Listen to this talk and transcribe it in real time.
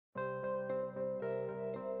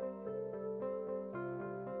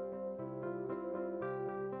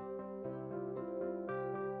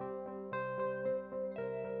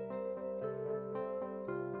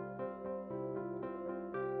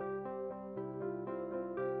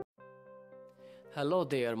Hello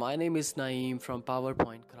there, my name is Naeem from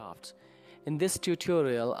PowerPoint Crafts. In this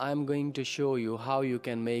tutorial, I'm going to show you how you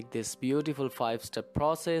can make this beautiful 5-step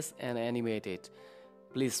process and animate it.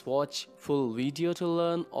 Please watch full video to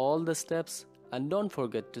learn all the steps and don't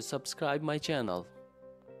forget to subscribe my channel.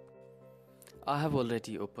 I have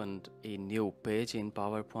already opened a new page in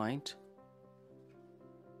PowerPoint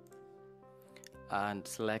and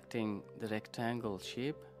selecting the rectangle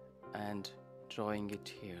shape and drawing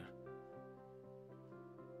it here.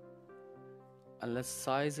 And let's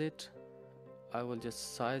size it. I will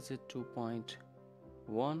just size it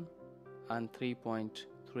 2.1 and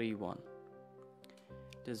 3.31.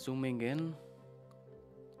 Just zooming in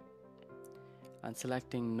and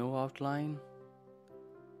selecting no outline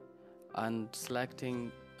and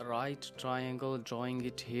selecting right triangle, drawing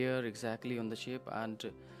it here exactly on the shape,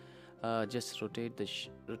 and just rotate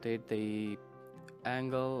the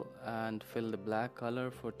angle and fill the black color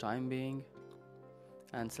for time being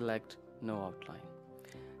and select no outline.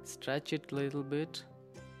 Stretch it a little bit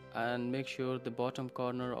and make sure the bottom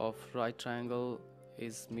corner of right triangle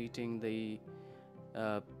is meeting the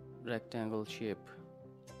rectangle shape,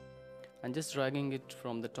 and just dragging it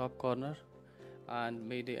from the top corner and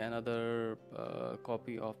made another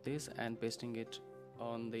copy of this and pasting it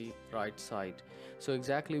on the right side. So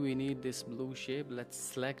exactly we need this blue shape. Let's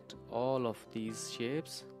select all of these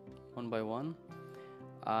shapes one by one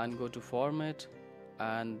and go to format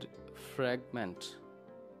and fragment,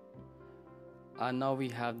 and now we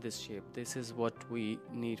have this shape. This is what we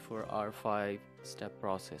need for our 5-step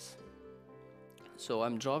process. So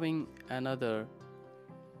I'm drawing another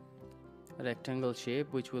rectangle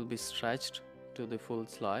shape which will be stretched to the full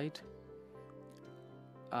slide,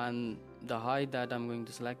 and the height that I'm going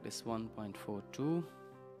to select is 1.42,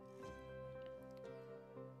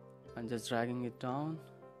 and just dragging it down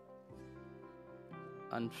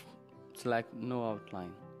and select no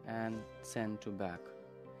outline and send to back.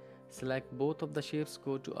 Select both of the shapes,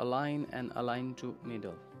 go to align and align to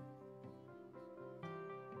middle.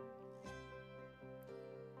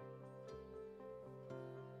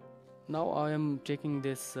 Now I am taking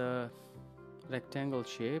this rectangle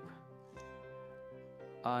shape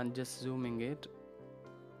and just zooming it,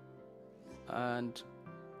 and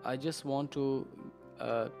I just want to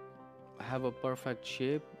have a perfect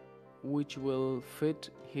shape which will fit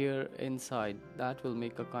here inside. That will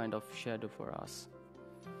make a kind of shadow for us.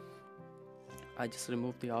 I just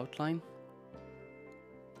remove the outline.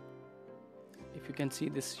 If you can see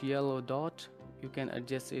this yellow dot, you can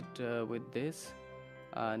adjust it with this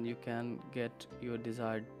and you can get your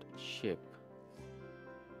desired shape.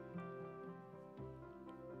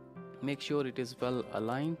 Make sure it is well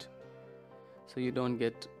aligned so you don't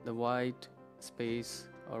get the white space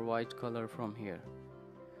or white color from here.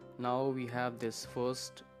 Now we have this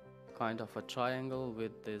first kind of a triangle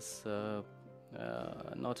with this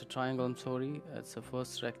not a triangle, I'm sorry, it's a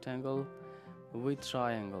first rectangle with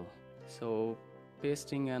triangle. So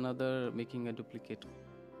pasting another, making a duplicate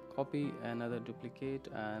copy, another duplicate,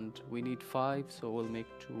 and we need 5, so we'll make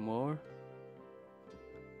 2 more.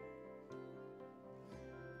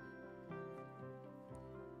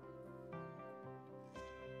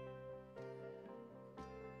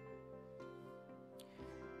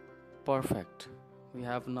 Perfect. We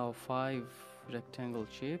have now 5 rectangle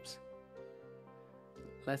shapes.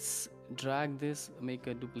 Let's drag this, make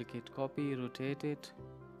a duplicate copy, rotate it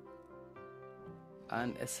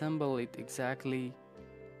and assemble it exactly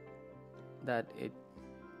that it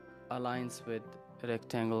aligns with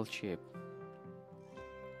rectangle shape.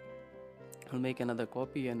 We'll make another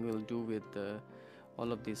copy and we'll do with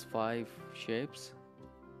all of these 5 shapes.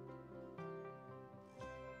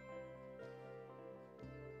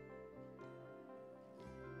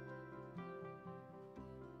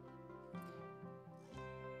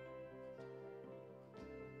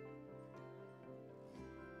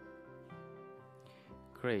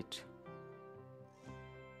 Great.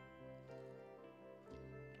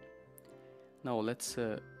 Now let's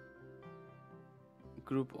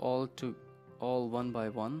group all one by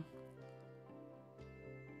one.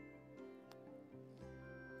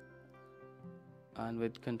 And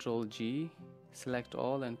with Ctrl G, select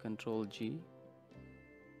all and Ctrl G.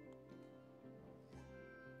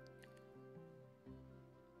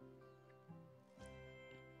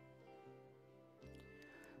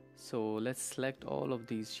 So let's select all of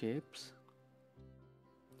these shapes.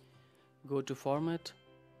 Go to format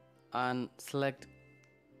and select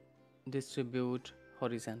distribute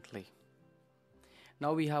horizontally.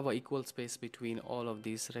 Now we have an equal space between all of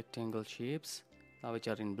these rectangle shapes which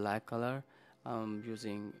are in black color. I'm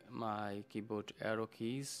using my keyboard arrow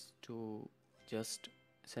keys to just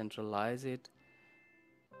centralize it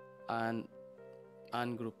and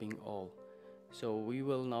ungrouping all. So we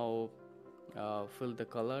will now fill the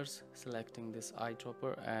colors, selecting this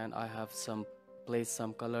eyedropper, and I have placed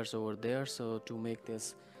some colors over there. So to make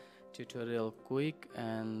this tutorial quick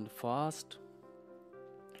and fast,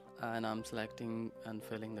 and I'm selecting and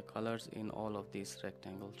filling the colors in all of these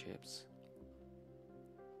rectangle shapes.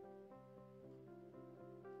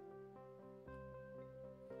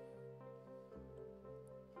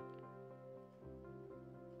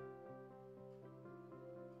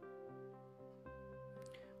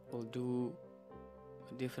 We'll do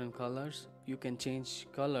different colors. You can change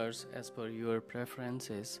colors as per your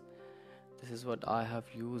preferences. This is what I have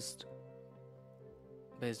used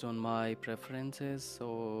based on my preferences,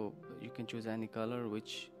 so you can choose any color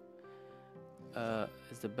which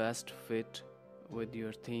is the best fit with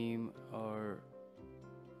your theme or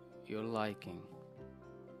your liking.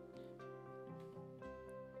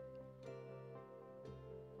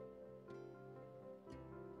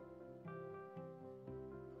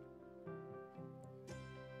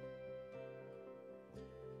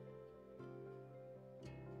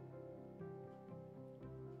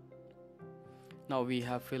 Now we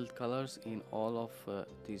have filled colors in all of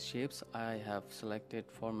these shapes. I have selected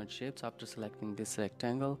format shapes. After selecting this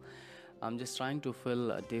rectangle, I'm just trying to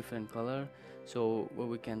fill a different color so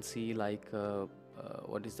we can see like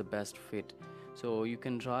what is the best fit. So you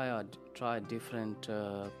can try different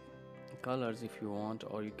colors if you want,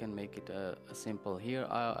 or you can make it a simple. Here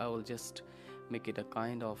I will just make it a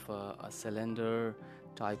kind of a cylinder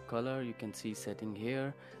type color. You can see setting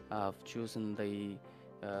here. I've chosen the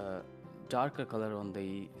darker color on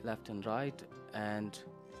the left and right, and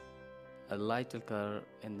a lighter color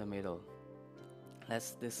in the middle.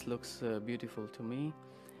 This looks beautiful to me.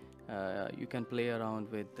 You can play around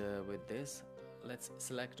with this. Let's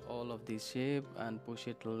select all of these shape and push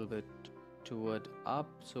it a little bit toward up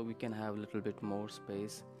so we can have a little bit more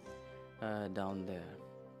space down there.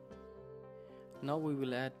 Now we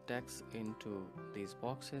will add text into these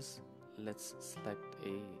boxes. Let's select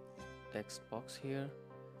a text box here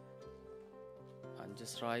and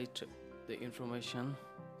just write the information.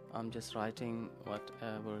 I'm just writing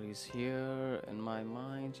whatever is here in my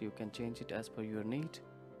mind. You can change it as per your need.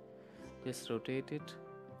 Just rotate it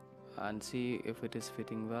and see if it is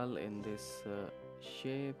fitting well in this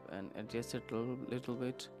shape, and adjust it a little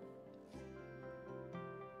bit.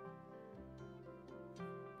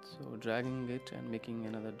 So dragging it and making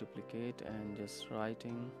another duplicate and just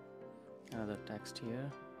writing another text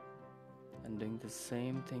here and doing the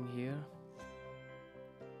same thing here.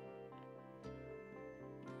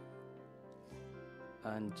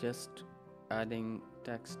 And just adding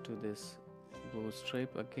text to this blue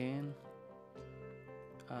strip again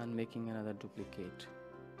and making another duplicate.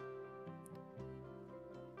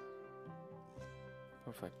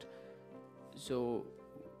 Perfect. So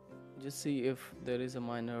just see if there is a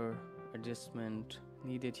minor adjustment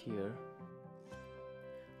needed here.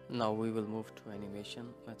 Now we will move to animation.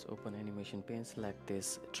 Let's open animation pane, select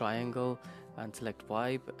this triangle and select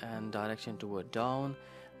wipe and direction toward down,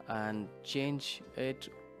 and change it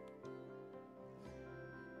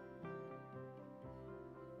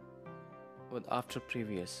with after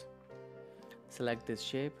previous. Select this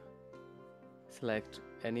shape, select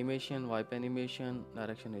animation, wipe animation,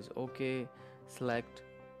 direction is okay, select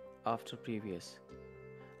after previous,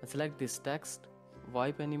 and select this text,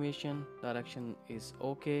 wipe animation, direction is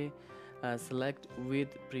okay, select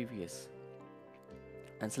with previous,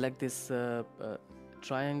 and select this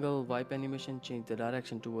triangle, wipe animation, change the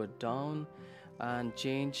direction toward down and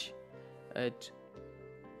change it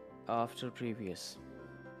after previous.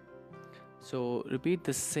 So repeat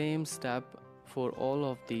the same step for all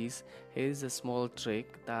of these. Here is a small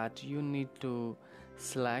trick that you need to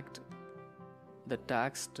select the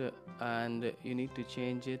text and you need to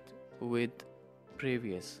change it with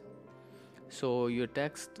previous. So your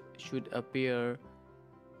text should appear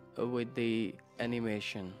with the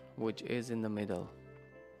animation which is in the middle.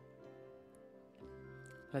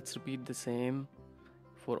 Let's repeat the same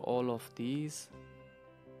for all of these.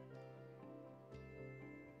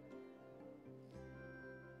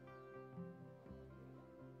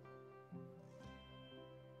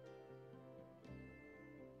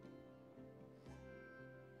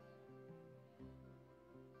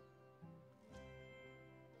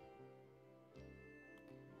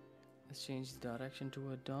 Let's change the direction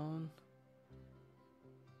toward down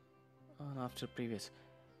and after previous.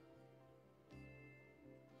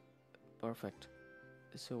 Perfect.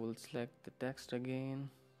 So we'll select the text again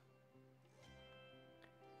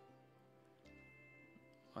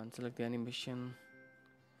and select the animation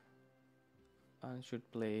and should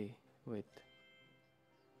play with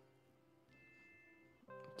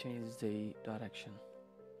change the direction.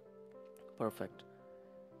 Perfect.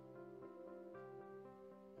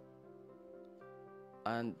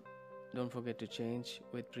 And don't forget to change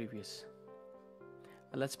with previous.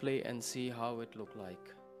 Let's play and see how it look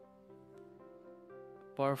like.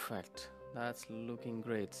 Perfect, that's looking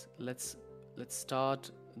great. Let's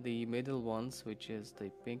start the middle ones, which is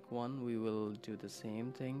the pink one. We will do the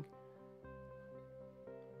same thing.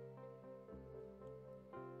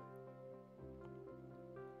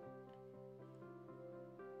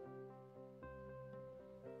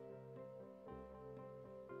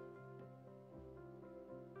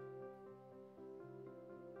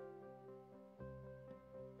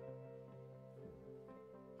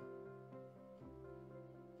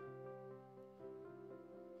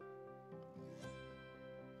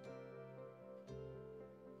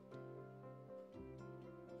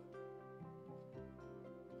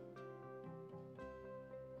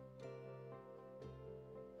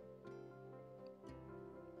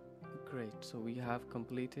 Great, so we have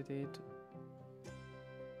completed it.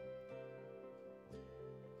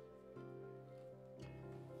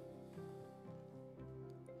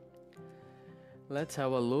 Let's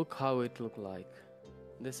have a look how it look like.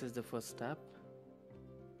 This is the first step.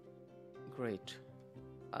 Great.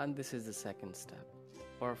 And this is the second step.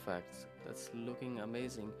 Perfect. That's looking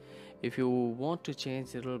amazing. If you want to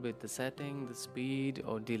change a little bit the setting, the speed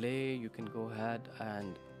or delay, you can go ahead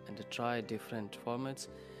and try different formats.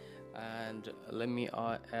 And let me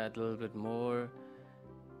add a little bit more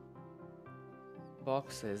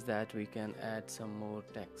boxes that we can add some more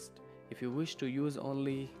text. If you wish to use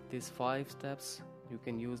only these 5 steps, you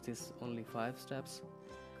can use this only 5 steps.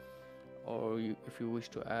 Or if you wish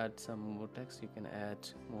to add some more text, you can add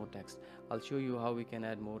more text. I'll show you how we can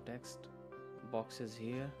add more text boxes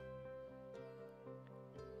here.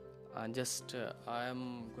 And just I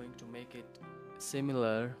am going to make it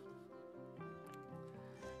similar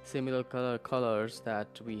colors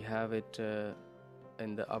that we have it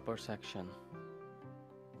in the upper section.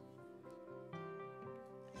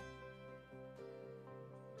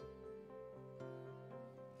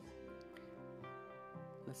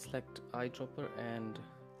 Let's select eyedropper and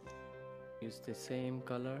use the same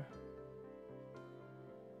color.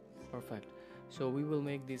 Perfect. So we will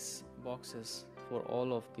make these boxes for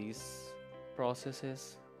all of these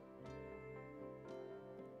processes.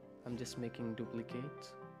 I'm just making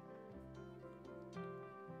duplicates,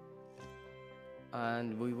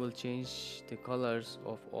 and we will change the colors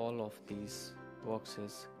of all of these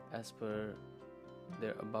boxes as per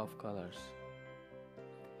their above colors.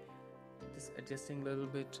 Just adjusting a little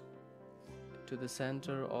bit to the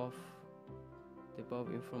center of the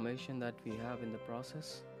above information that we have in the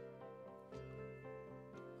process.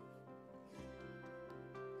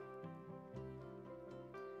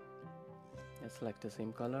 Let's select the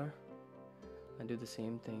same color and do the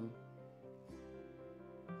same thing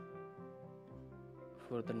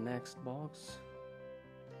for the next box.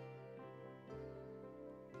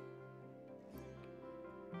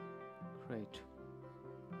 Great.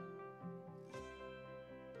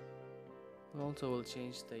 We also will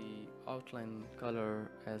change the outline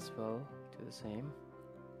color as well to the same.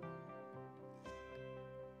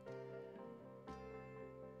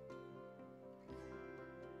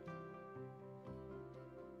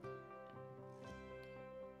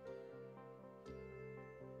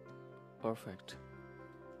 Perfect.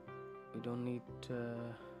 We don't need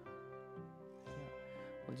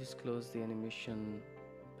we'll just close the animation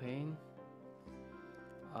pane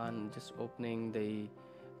and just opening the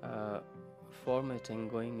formatting,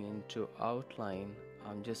 going into outline.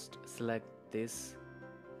 I'm just select this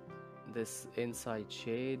inside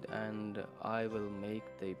shade, and I will make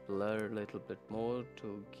the blur a little bit more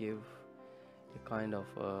to give a kind of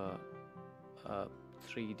a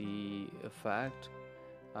 3D effect.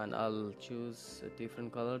 And I'll choose a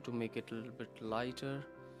different color to make it a little bit lighter,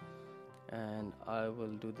 and I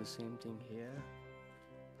will do the same thing here,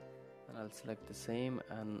 and I'll select the same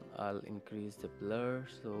and I'll increase the blur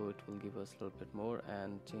so it will give us a little bit more,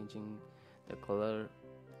 and changing the color,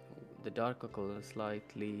 the darker color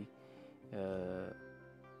slightly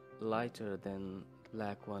lighter than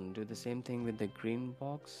black one. Do the same thing with the green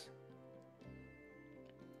box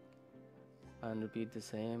and repeat the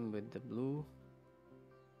same with the blue.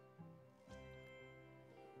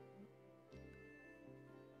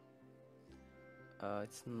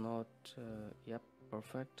 It's not yep,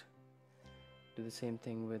 perfect. Do the same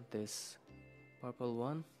thing with this purple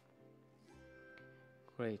one.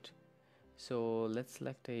 Great. So let's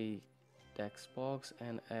select a text box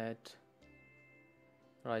and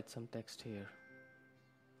write some text here.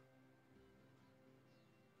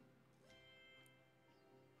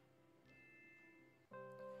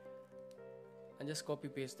 and just copy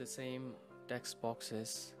paste the same text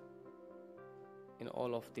boxes in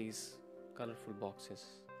all of these colorful boxes,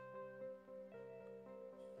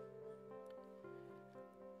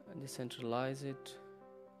 and decentralize it.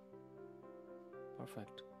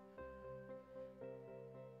 Perfect.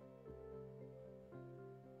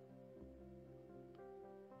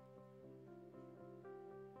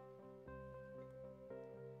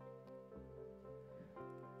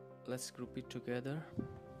 Let's group it together.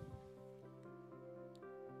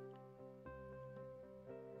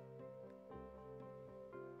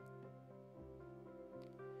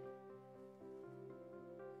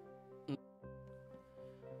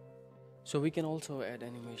 So we can also add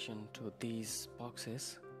animation to these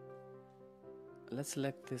boxes. Let's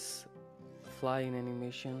select this fly in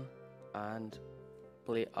animation and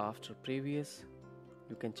play after previous.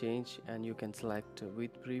 You can change and you can select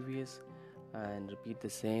with previous and repeat the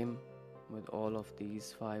same with all of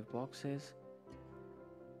these 5 boxes.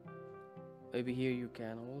 Maybe here you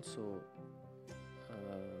can also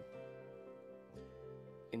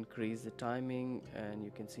increase the timing, and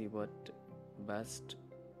you can see what best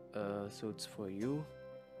suits for you.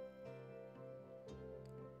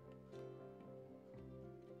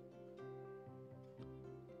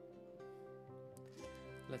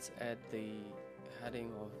 Let's add the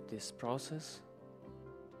heading of this process.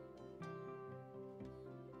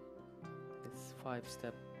 It's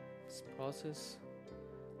 5-step process.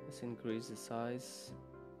 Let's increase the size.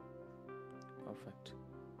 Perfect.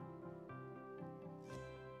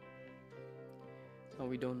 Now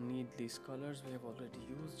we don't need these colors we have already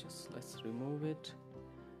used, just let's remove it.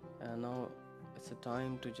 And now it's a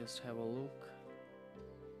time to just have a look.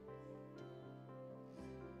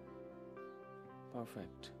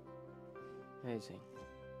 Perfect. Amazing.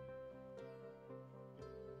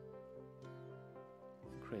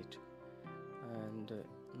 Great. And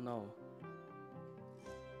now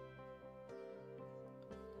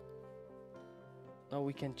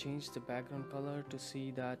we can change the background color to see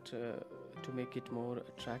that to make it more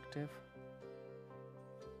attractive,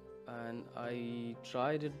 and I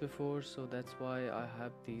tried it before, so that's why I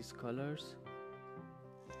have these colors.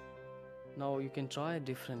 Now you can try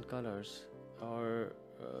different colors or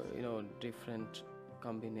different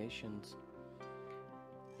combinations,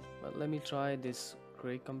 but let me try this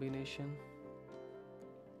gray combination.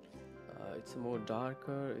 It's more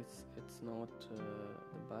darker, it's not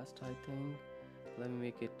the best, I think. Let me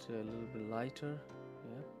make it a little bit lighter,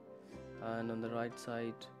 yeah, and on the right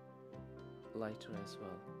side lighter as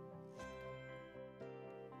well.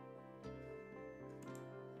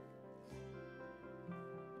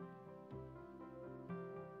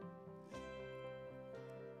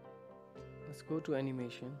 Let's go to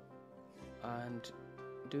animation and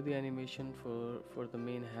do the animation for the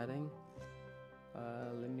main heading.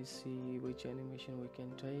 Let me see which animation we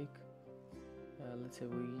can take. Let's say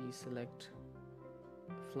we select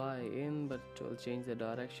fly in, but we'll change the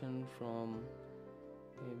direction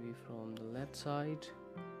maybe from the left side.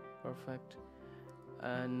 Perfect.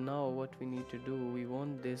 And now what we need to do, we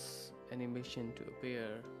want this animation to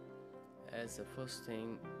appear as the first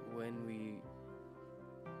thing when we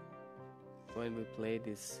play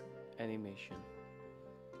this animation,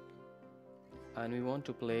 and we want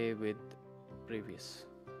to play with previous.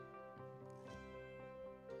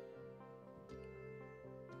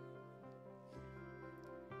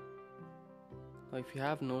 Now if you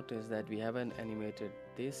have noticed that we haven't animated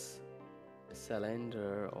this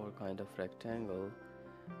cylinder or kind of rectangle,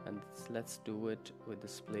 and let's do it with the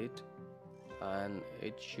split, and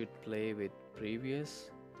it should play with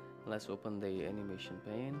previous. Let's open the animation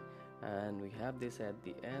pane, and we have this at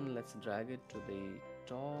the end. Let's drag it to the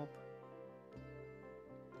top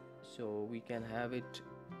so we can have it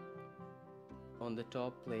on the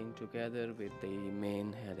top playing together with the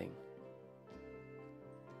main heading.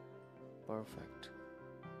 Perfect.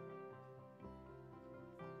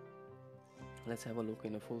 Let's have a look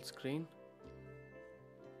in a full screen.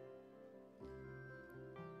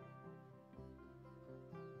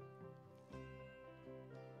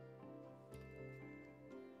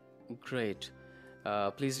 Great.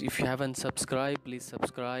 Please, if you haven't subscribed, please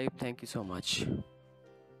subscribe. Thank you so much.